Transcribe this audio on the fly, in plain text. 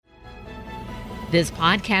This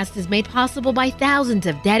podcast is made possible by thousands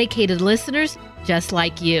of dedicated listeners just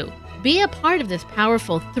like you. Be a part of this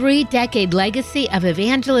powerful 3-decade legacy of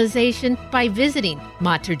evangelization by visiting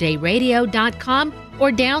materdeiradio.com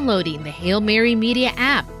or downloading the Hail Mary Media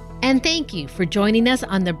app. And thank you for joining us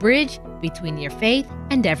on the bridge between your faith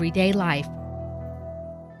and everyday life.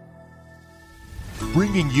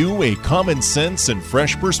 Bringing you a common sense and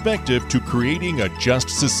fresh perspective to creating a just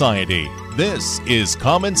society. This is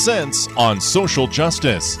Common Sense on Social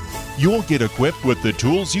Justice. You'll get equipped with the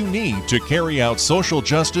tools you need to carry out social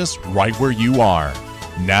justice right where you are.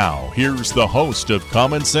 Now, here's the host of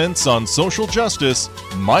Common Sense on Social Justice,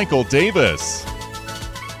 Michael Davis.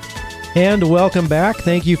 And welcome back.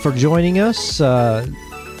 Thank you for joining us.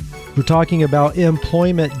 We're talking about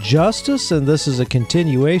employment justice, and this is a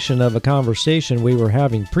continuation of a conversation we were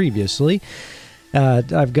having previously.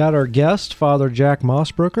 I've got our guest, Father Jack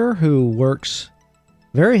Mossbrooker, who works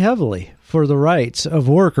very heavily for the rights of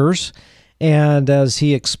workers. And as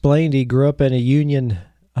he explained, he grew up in a union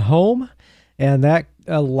home, and that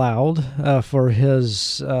allowed for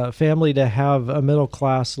his family to have a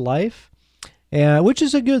middle-class life, which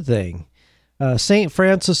is a good thing. St.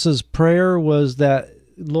 Francis's prayer was that,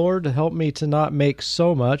 Lord, help me to not make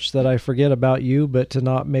so much that I forget about you, but to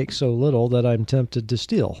not make so little that I'm tempted to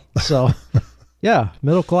steal. So, yeah,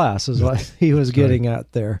 middle class is what he was getting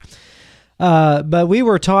at there. But we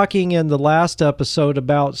were talking in the last episode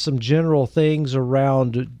about some general things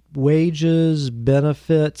around wages,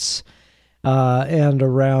 benefits, and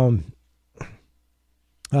around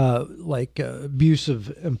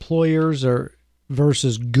abusive employers or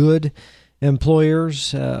versus good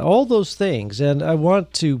employers, all those things. And I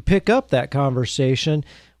want to pick up that conversation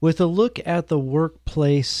with a look at the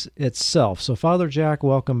workplace itself. So, Father Jack,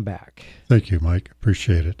 welcome back. Thank you, Mike.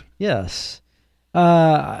 Appreciate it. Yes.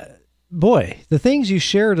 Boy, the things you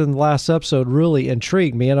shared in the last episode really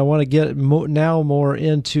intrigued me, and I want to get now more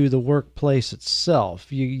into the workplace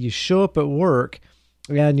itself. You show up at work,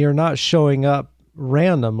 and you're not showing up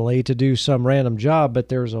randomly to do some random job, but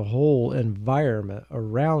there's a whole environment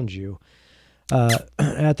around you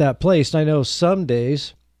at that place. And I know some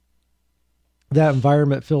days that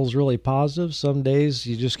environment feels really positive. Some days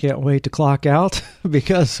you just can't wait to clock out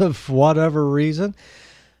because of whatever reason.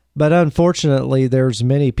 But unfortunately, there's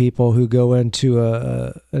many people who go into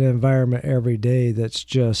an environment every day that's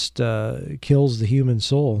just kills the human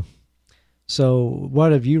soul. So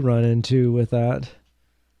what have you run into with that?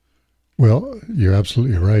 Well, you're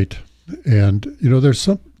absolutely right. And, there's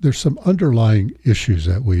some underlying issues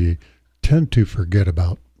that we tend to forget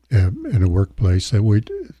about in a workplace, that we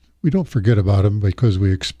don't forget about them because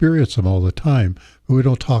we experience them all the time, but we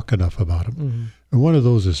don't talk enough about them. Mm-hmm. And one of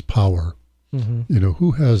those is power. Mm-hmm.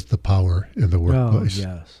 Who has the power in the workplace? Oh,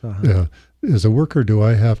 yes. Uh-huh. As a worker, do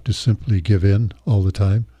I have to simply give in all the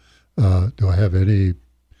time? Do I have any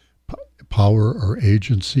power or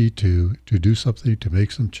agency to do something, to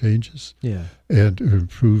make some changes? Yeah. And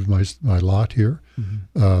improve my lot here?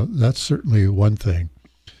 Mm-hmm. That's certainly one thing.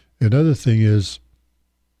 Another thing is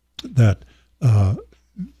that,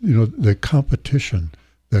 the competition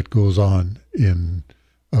that goes on in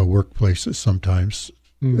workplaces sometimes.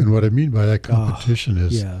 Mm. And what I mean by that competition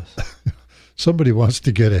is somebody wants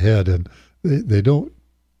to get ahead, and they don't,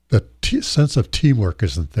 the sense of teamwork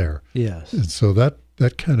isn't there. Yes. And so that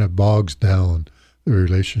kind of bogs down the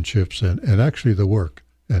relationships and actually the work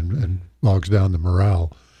and bogs down the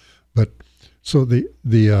morale. But so the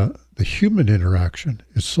human interaction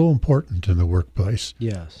is so important in the workplace.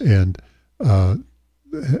 Yes. And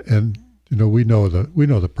we know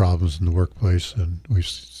the problems in the workplace, and we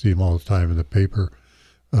see them all the time in the paper.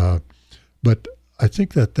 But I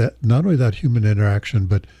think that not only that human interaction,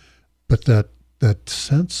 but that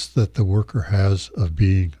sense that the worker has of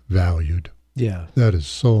being valued. Yeah. That is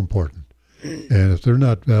so important. And if they're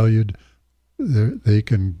not valued, they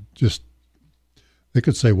could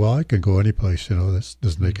say, well, I can go any place, this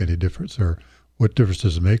doesn't make any difference, or what difference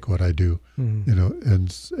does it make what I do? Mm-hmm.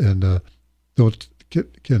 And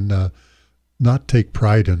can not take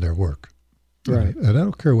pride in their work. Right. And I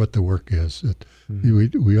don't care what the work is.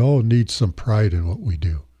 We all need some pride in what we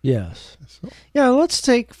do. Yes. So. Yeah, let's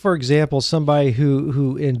take, for example, somebody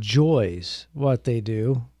who enjoys what they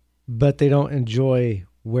do, but they don't enjoy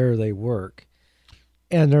where they work,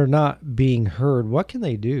 and they're not being heard. What can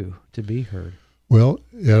they do to be heard? Well,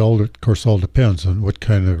 it all depends on what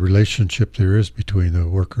kind of relationship there is between the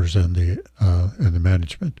workers and the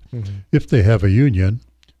management. Mm-hmm. If they have a union,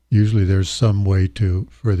 usually there's some way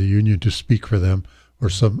for the union to speak for them, or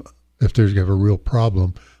if they have a real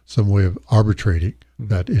problem, some way of arbitrating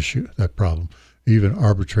that issue, that problem, even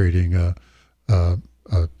arbitrating a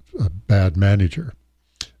bad manager.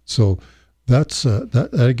 So that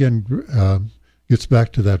again gets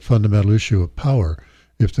back to that fundamental issue of power.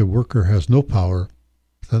 If the worker has no power,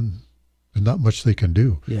 then there's not much they can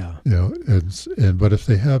do. Yeah. But if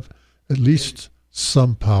they have at least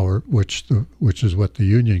some power, which is what the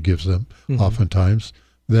union gives them, oftentimes,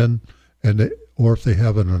 or if they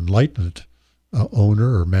have an enlightened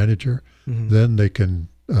owner or manager, then they can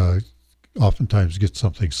oftentimes get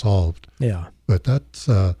something solved. Yeah. But that's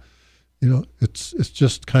it's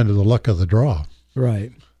just kind of the luck of the draw.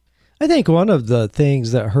 Right. I think one of the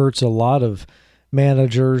things that hurts a lot of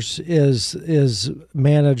managers is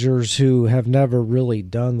managers who have never really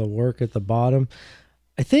done the work at the bottom.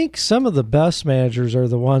 I think some of the best managers are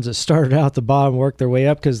the ones that started out the bottom, work their way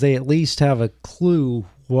up, because they at least have a clue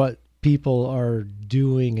what people are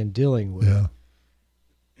doing and dealing with. Yeah.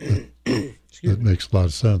 That makes a lot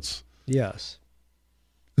of sense. Yes.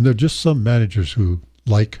 And there are just some managers who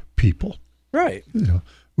like people. Right.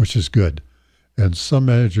 Which is good. And some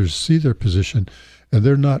managers see their position, and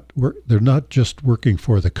they're not just working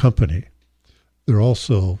for the company. They're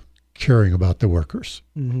also caring about the workers.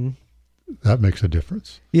 Mm-hmm. That makes a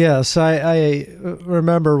difference. Yes, I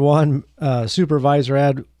remember one supervisor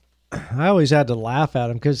I always had to laugh at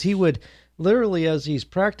him because he would literally, as he's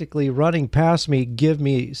practically running past me, give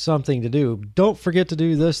me something to do. Don't forget to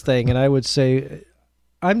do this thing. And I would say,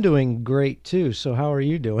 I'm doing great too. So how are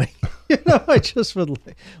you doing? I just would,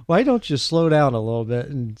 why don't you slow down a little bit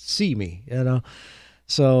and see me,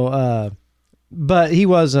 So, but he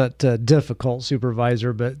wasn't a difficult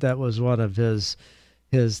supervisor, but that was one of his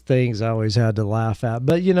things I always had to laugh at.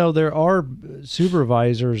 But, there are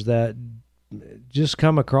supervisors that just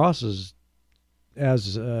come across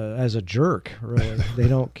as a jerk, really. They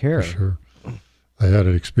don't care. For sure. I had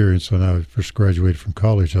an experience when I first graduated from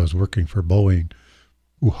college. I was working for Boeing,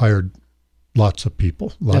 who hired lots of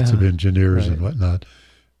people, lots of engineers and whatnot.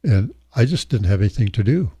 And I just didn't have anything to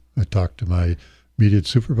do. I talked to my immediate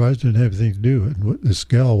supervisor, didn't have anything to do. And this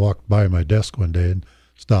gal walked by my desk one day and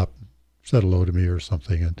stopped, said hello to me or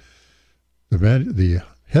something. And the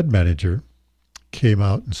head manager came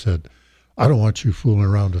out and said, I don't want you fooling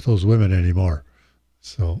around with those women anymore.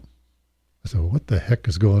 So I said, what the heck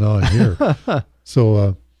is going on here?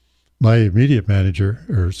 So my immediate manager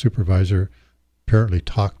or supervisor apparently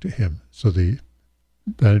talked to him. So the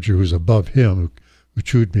manager who's above him, who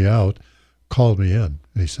chewed me out, called me in.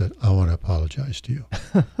 And he said, I want to apologize to you,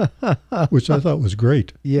 which I thought was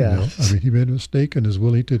great. Yeah. He made a mistake and is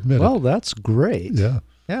willing to admit it. Well, that's great. Yeah.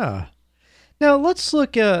 Yeah. Now let's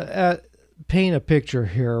look at paint a picture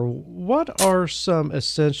here. What are some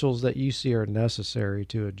essentials that you see are necessary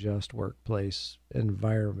to adjust workplace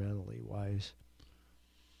environmentally wise?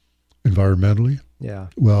 Environmentally? Yeah.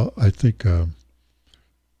 Well, I think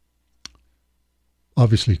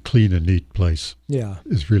obviously clean and neat place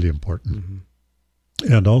is really important. Mm-hmm.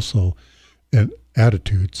 And also, and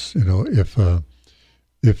attitudes. If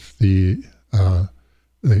the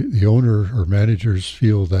owner or managers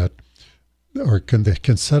feel that, or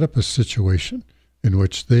can set up a situation in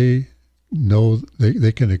which they know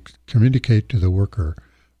they can communicate to the worker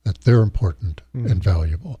that they're important and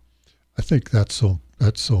valuable. I think that's so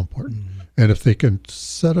important. And if they can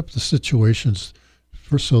set up the situations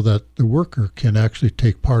so that the worker can actually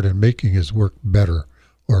take part in making his work better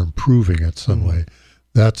or improving it some way,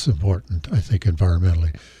 that's important, I think,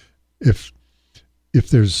 environmentally. If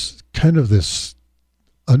there's kind of this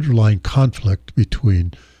underlying conflict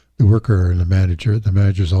between the worker and the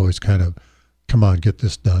manager's always kind of, come on, get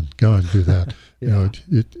this done, go and do that.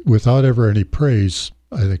 Without ever any praise,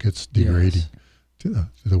 I think it's degrading to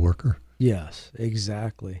the worker. Yes,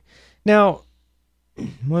 exactly. Now,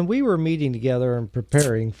 when we were meeting together and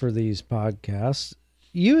preparing for these podcasts,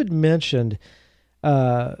 you had mentioned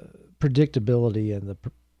predictability in the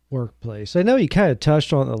workplace. I know you kind of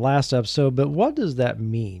touched on it in the last episode, but what does that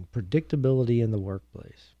mean, predictability in the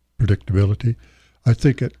workplace? Predictability? I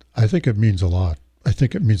think it means a lot. I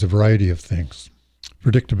think it means a variety of things.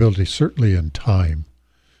 Predictability, certainly in time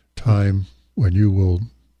when you will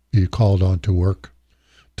be called on to work,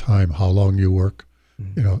 time, how long you work,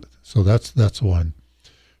 so that's one.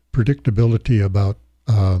 Predictability about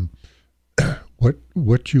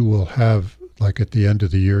what you will have, like at the end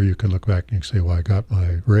of the year, you can look back and you say, well, I got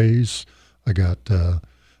my raise, I got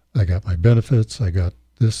my benefits, I got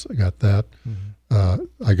this, I got that,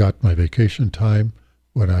 I got my vacation time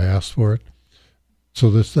when I asked for it. So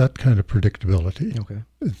there's that kind of predictability. Okay.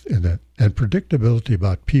 In that. And predictability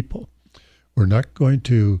about people. We're not going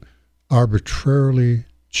to arbitrarily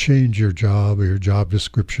change your job or your job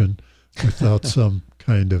description without some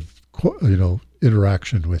kind of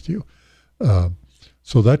interaction with you.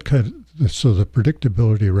 So that kind so the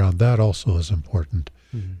predictability around that also is important.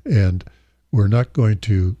 And we're not going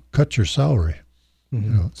to cut your salary,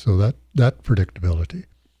 so that predictability.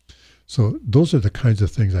 So those are the kinds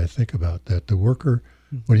of things I think about, that the worker,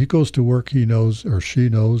 when he goes to work, he knows or she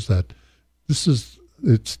knows that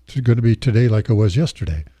it's going to be today like it was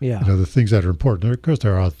yesterday. Yeah. The things that are important, of course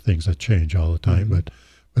there are things that change all the time,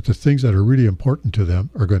 but the things that are really important to them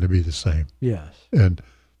are going to be the same. Yes. And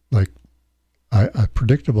like I'm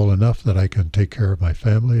predictable enough that I can take care of my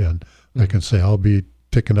family, and I can say I'll be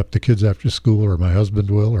picking up the kids after school, or my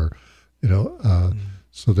husband will, or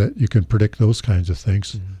so that you can predict those kinds of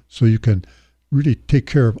things, so you can really take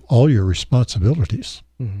care of all your responsibilities.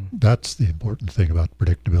 That's the important thing about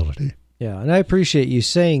predictability. Yeah, and I appreciate you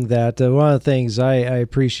saying that. One of the things I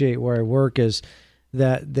appreciate where I work is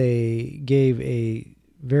that they gave a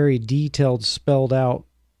very detailed, spelled out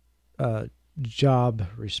job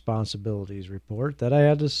responsibilities report that I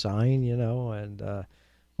had to sign, and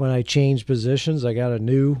when I changed positions, I got a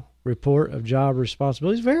new report of job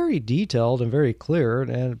responsibilities, very detailed and very clear,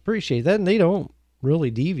 and appreciate that. And they don't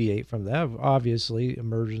really deviate from that. Obviously,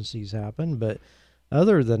 emergencies happen, but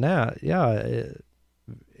other than that, yeah, it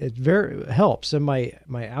very helps. And my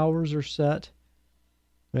hours are set.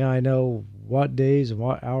 I mean, I know what days and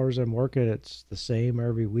what hours I'm working. It's the same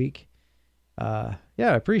every week.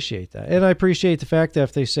 Yeah, I appreciate that. And I appreciate the fact that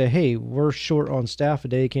if they say, hey, we're short on staff a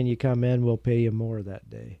day, can you come in? We'll pay you more that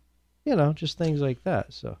day. Just things like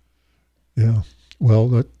that. So, yeah. Well,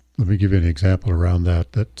 let me give you an example around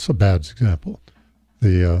that. That's a bad example.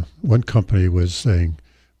 The one company was saying,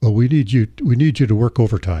 well, we need you to work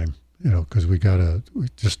overtime, because we're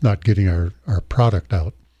just not getting our product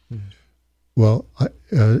out. Well,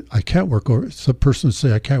 I can't work over. Some persons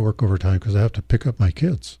say I can't work overtime because I have to pick up my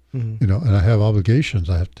kids, and I have obligations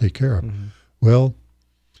I have to take care of. Well,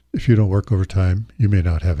 if you don't work overtime, you may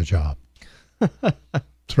not have a job.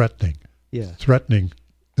 Threatening. Yeah. Threatening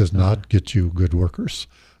does not get you good workers.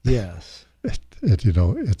 Yes.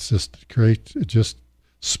 It's just great. It just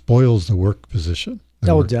spoils the work position.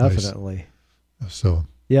 Oh, definitely. So.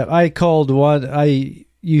 Yeah, I called one. I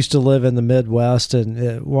used to live in the Midwest,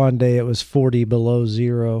 and one day it was 40 below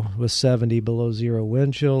zero with 70 below zero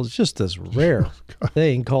wind chill. It's just this rare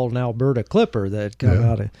thing called an Alberta Clipper that had come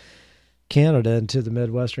out of Canada into the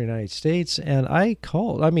Midwestern United States. And I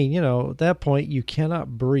called. at that point, you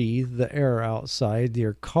cannot breathe the air outside.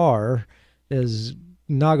 Your car is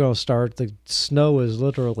not going to start. The snow is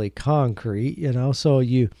literally concrete, so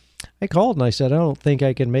I called and I said, I don't think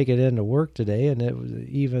I can make it into work today. And it was,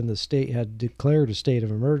 even the state had declared a state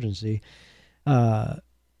of emergency. And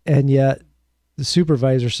yet the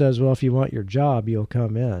supervisor says, well, if you want your job, you'll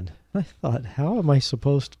come in. I thought, how am I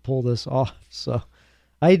supposed to pull this off? So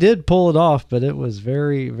I did pull it off, but it was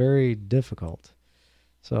very, very difficult.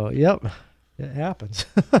 So, yep, it happens.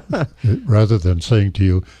 Rather than saying to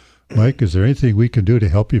you, Mike, is there anything we can do to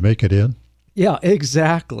help you make it in? Yeah,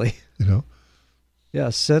 exactly. Yeah,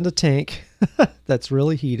 send a tank that's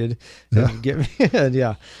really heated and get me in.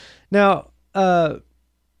 Yeah. Now,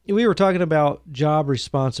 we were talking about job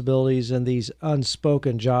responsibilities and these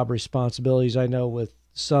unspoken job responsibilities. I know with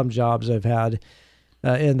some jobs I've had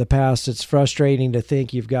in the past, it's frustrating to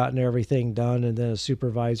think you've gotten everything done and then a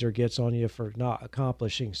supervisor gets on you for not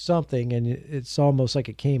accomplishing something, and it's almost like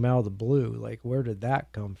it came out of the blue. Like, where did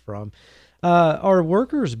that come from? Are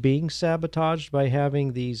workers being sabotaged by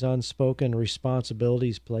having these unspoken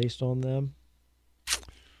responsibilities placed on them?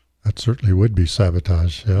 That certainly would be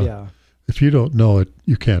sabotage. Yeah. If you don't know it,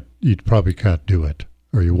 you probably can't do it,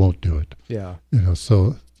 or you won't do it. Yeah.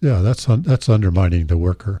 So that's undermining the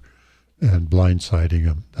worker and blindsiding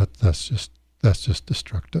them. That's just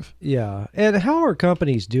destructive. Yeah. And how are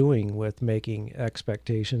companies doing with making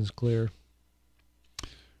expectations clear?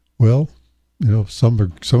 Well, some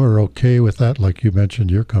are okay with that, like you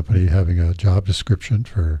mentioned, your company having a job description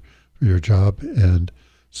for your job, and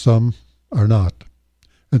some are not.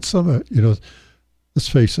 And some are, let's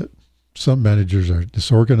face it, some managers are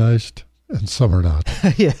disorganized and some are not.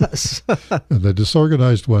 Yes. And the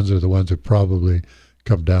disorganized ones are the ones who probably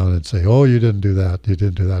come down and say, oh, you didn't do that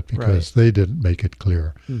because they didn't make it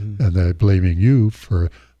clear. And they're blaming you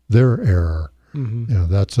for their error.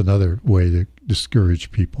 That's another way to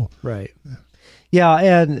discourage people. Right. Yeah,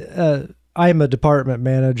 and I'm a department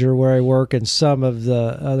manager where I work, and some of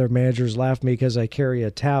the other managers laugh at me because I carry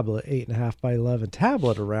a tablet, 8.5 by 11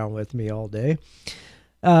 tablet around with me all day.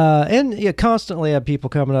 And constantly have people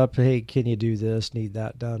coming up, hey, can you do this, need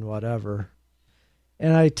that done, whatever.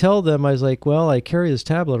 And I tell them, I was like, well, I carry this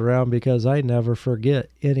tablet around because I never forget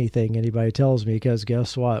anything anybody tells me, because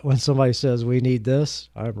guess what? When somebody says we need this,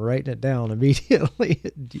 I'm writing it down immediately.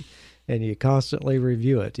 And you constantly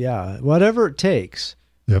review it. Yeah, whatever it takes.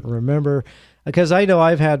 Yep. Remember, because I know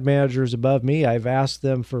I've had managers above me, I've asked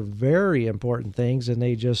them for very important things and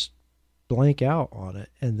they just blank out on it.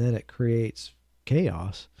 And then it creates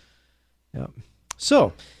chaos. Yeah.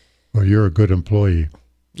 So. Well, you're a good employee.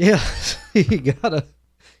 Yeah, you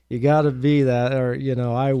gotta be that, or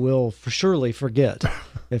I will surely forget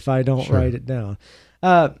if I don't Sure. write it down.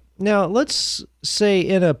 Now, let's say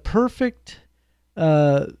in a perfect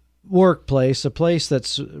workplace, a place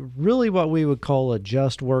that's really what we would call a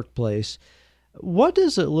just workplace, what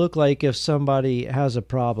does it look like if somebody has a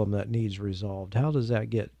problem that needs resolved? How does that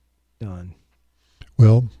get done?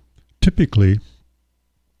 Well, typically,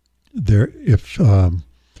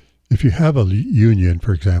 if you have a union,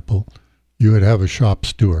 for example, you would have a shop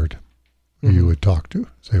steward who you would talk to.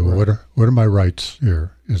 Say, well, Right. what are my rights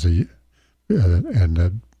here as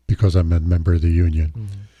because I'm a member of the union.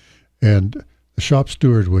 And the shop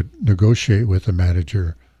steward would negotiate with the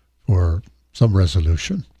manager for some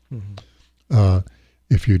resolution.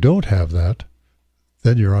 If you don't have that,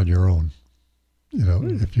 then you're on your own.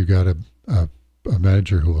 If you got a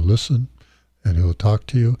manager who will listen and who will talk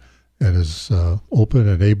to you and is open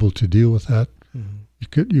and able to deal with that,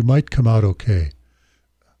 you might come out okay.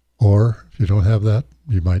 Or if you don't have that,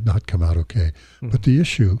 you might not come out okay. But the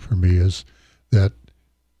issue for me is that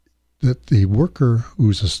the worker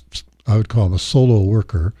who's I would call him a solo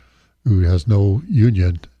worker who has no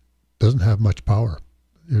union doesn't have much power.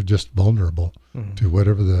 You're just vulnerable to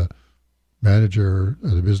whatever the manager or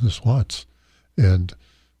the business wants. And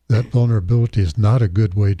that vulnerability is not a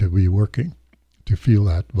good way to be working, to feel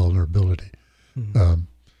that vulnerability.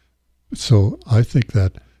 So I think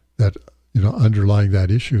that underlying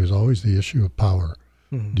that issue is always the issue of power.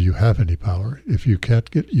 Do you have any power? If you can't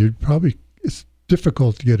it's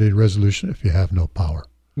difficult to get a resolution if you have no power.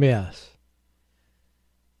 Yes.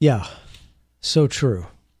 Yeah. So true.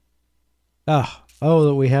 That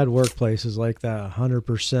we had workplaces like that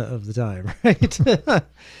 100% of the time, right?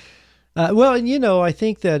 Well, and I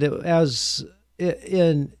think that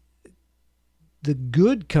in the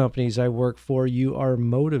good companies I work for, you are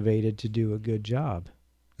motivated to do a good job.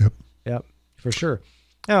 Yep, for sure.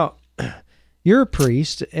 Now, you're a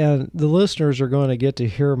priest, and the listeners are going to get to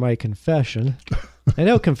hear my confession. I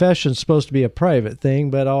know confession's supposed to be a private thing,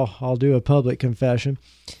 but I'll do a public confession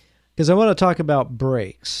because I want to talk about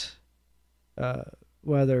breaks,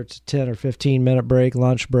 whether it's a 10 or 15-minute break,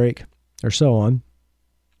 lunch break, or so on.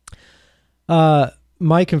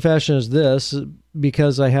 My confession is this: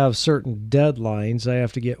 because I have certain deadlines, I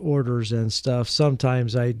have to get orders and stuff.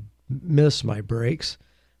 Sometimes I miss my breaks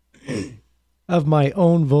of my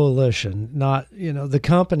own volition. Not, the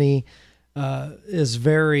company is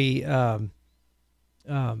very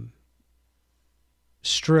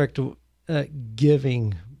strict at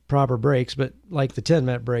giving proper breaks, but like the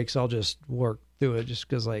 10-minute breaks, I'll just work through it just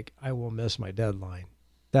because I will miss my deadline.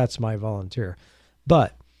 That's my volunteer.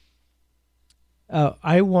 But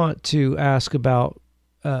I want to ask about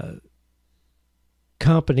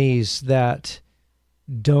companies that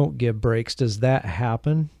don't give breaks. Does that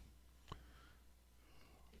happen?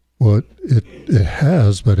 Well, it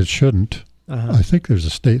has, but it shouldn't. I think there's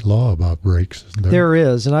a state law about breaks, isn't there? There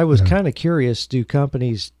is, and I was kind of curious, do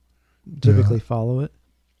companies typically follow it?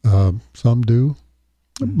 Some do.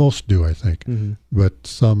 Most do, I think. But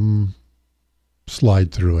some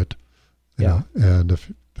slide through it. You know, and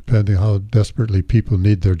depending how desperately people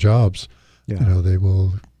need their jobs, they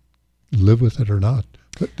will live with it or not.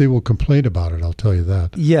 But they will complain about it, I'll tell you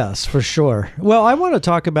that. Yes, for sure. Well, I want to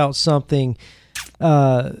talk about something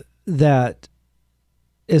that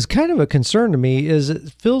is kind of a concern to me. Is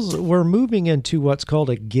it feels we're moving into what's called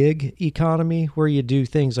a gig economy, where you do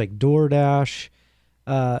things like DoorDash,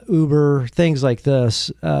 Uber, things like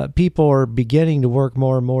this. People are beginning to work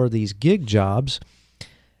more and more of these gig jobs.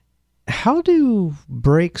 How do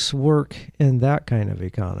breaks work in that kind of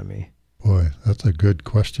economy? Boy, that's a good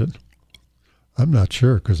question. I'm not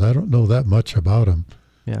sure because I don't know that much about them.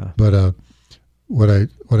 Yeah. But what I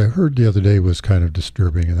heard the other day was kind of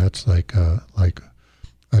disturbing, and that's like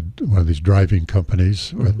one of these driving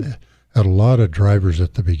companies where they had a lot of drivers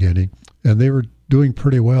at the beginning, and they were doing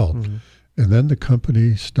pretty well. And then the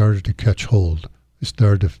company started to catch hold. They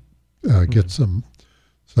started to get some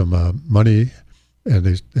money,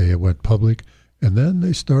 and they went public, and then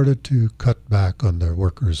they started to cut back on their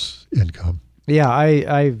workers' income. Yeah,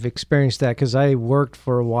 I've experienced that because I worked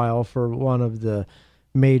for a while for one of the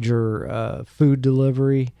major food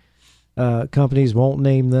delivery companies, won't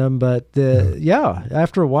name them, but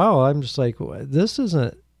after a while, I'm just like, this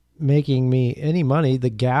isn't making me any money. The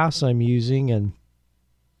gas I'm using and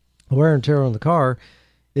wear and tear on the car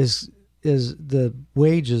is the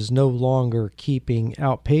wages no longer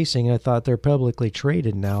outpacing. I thought they're publicly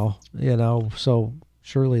traded now, so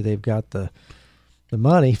surely they've got the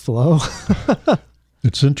money flow.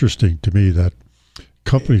 It's interesting to me that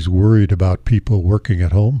companies worried about people working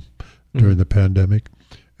at home during the pandemic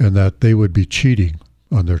and that they would be cheating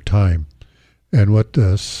on their time. And what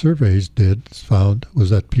surveys found was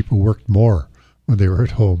that people worked more when they were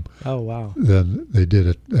at home than they did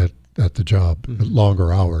at the job,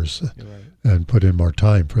 longer hours, and put in more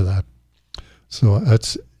time for that. So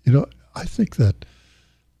that's, I think that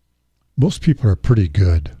most people are pretty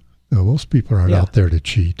good. Most people aren't out there to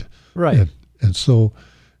cheat. Right. And so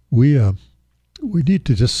we need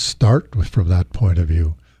to just start from that point of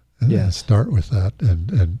view. And start with that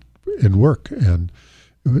and work. And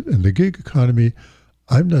in the gig economy,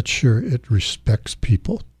 I'm not sure it respects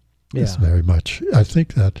people very much. I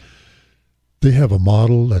think that they have a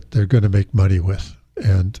model that they're going to make money with,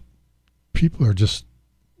 and people are just,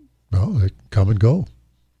 they come and go.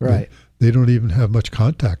 Right. They don't even have much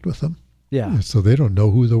contact with them. Yeah. So they don't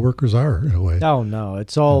know who the workers are in a way. Oh, no.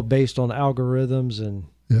 It's all based on algorithms and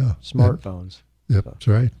smartphones. Yep, that's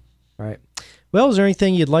right. All right. Well, is there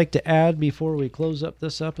anything you'd like to add before we close up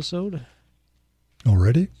this episode?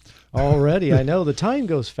 Already? I know the time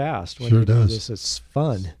goes fast when you do this. It's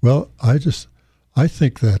fun. Well, I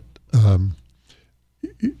think that,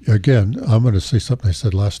 again, I'm going to say something I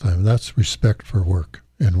said last time, and that's respect for work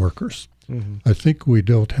and workers. Mm-hmm. I think we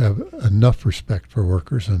don't have enough respect for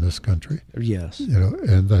workers in this country. Yes.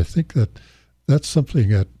 And I think that that's something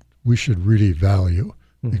that we should really value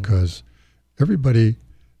because everybody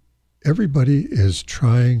is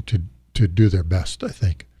trying to do their best, I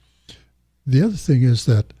think. The other thing is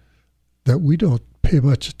that we don't pay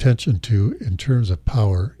much attention to in terms of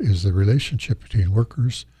power is the relationship between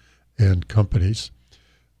workers and companies,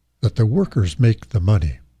 that the workers make the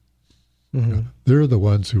money. Mm-hmm. They're the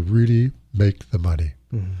ones who really make the money.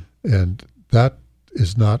 Mm-hmm. And that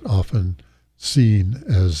is not often seen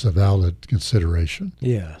as a valid consideration.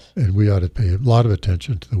 Yes. And we ought to pay a lot of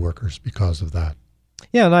attention to the workers because of that.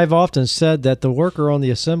 Yeah, and I've often said that the worker on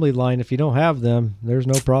the assembly line, if you don't have them, there's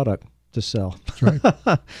no product to sell. That's right.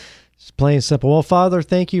 It's plain and simple. Well, Father,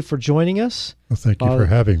 thank you for joining us. Well, thank you for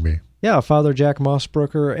having me. Yeah, Father Jack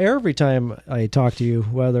Mossbrooker. Every time I talk to you,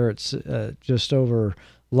 whether it's just over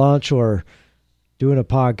lunch or doing a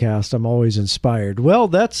podcast, I'm always inspired. Well,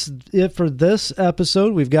 that's it for this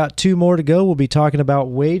episode. We've got 2 more to go. We'll be talking about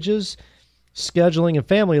wages, scheduling, and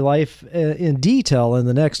family life in detail in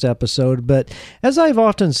the next episode. But as I've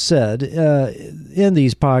often said in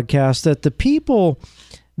these podcasts, that the people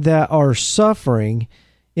that are suffering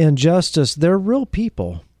injustice, they're real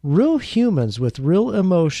people, real humans with real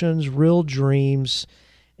emotions, real dreams,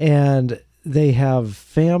 and they have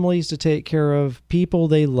families to take care of, people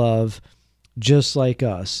they love, just like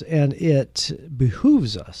us. And it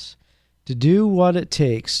behooves us to do what it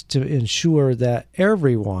takes to ensure that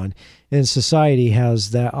everyone in society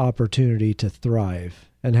has that opportunity to thrive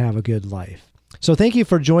and have a good life. So thank you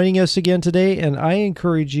for joining us again today, and I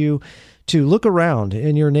encourage you to look around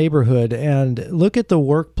in your neighborhood and look at the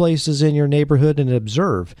workplaces in your neighborhood and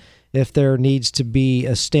observe if there needs to be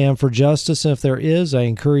a stand for justice. And if there is, I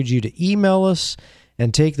encourage you to email us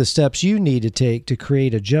and take the steps you need to take to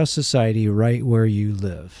create a just society right where you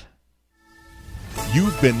live.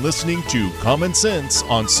 You've been listening to Common Sense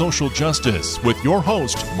on Social Justice with your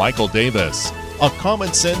host, Michael Davis. A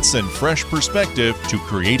common sense and fresh perspective to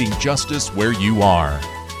creating justice where you are.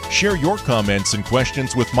 Share your comments and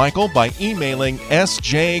questions with Michael by emailing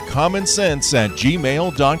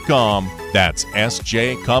sjcommonsense@gmail.com. That's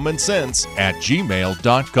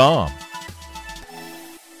sjcommonsense@gmail.com.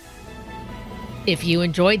 If you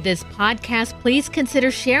enjoyed this podcast, please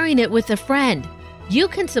consider sharing it with a friend. You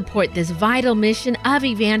can support this vital mission of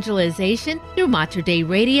evangelization through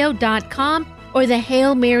materdeiradio.com or the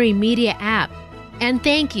Hail Mary Media app. And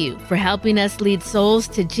thank you for helping us lead souls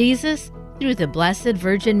to Jesus through the Blessed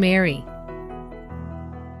Virgin Mary.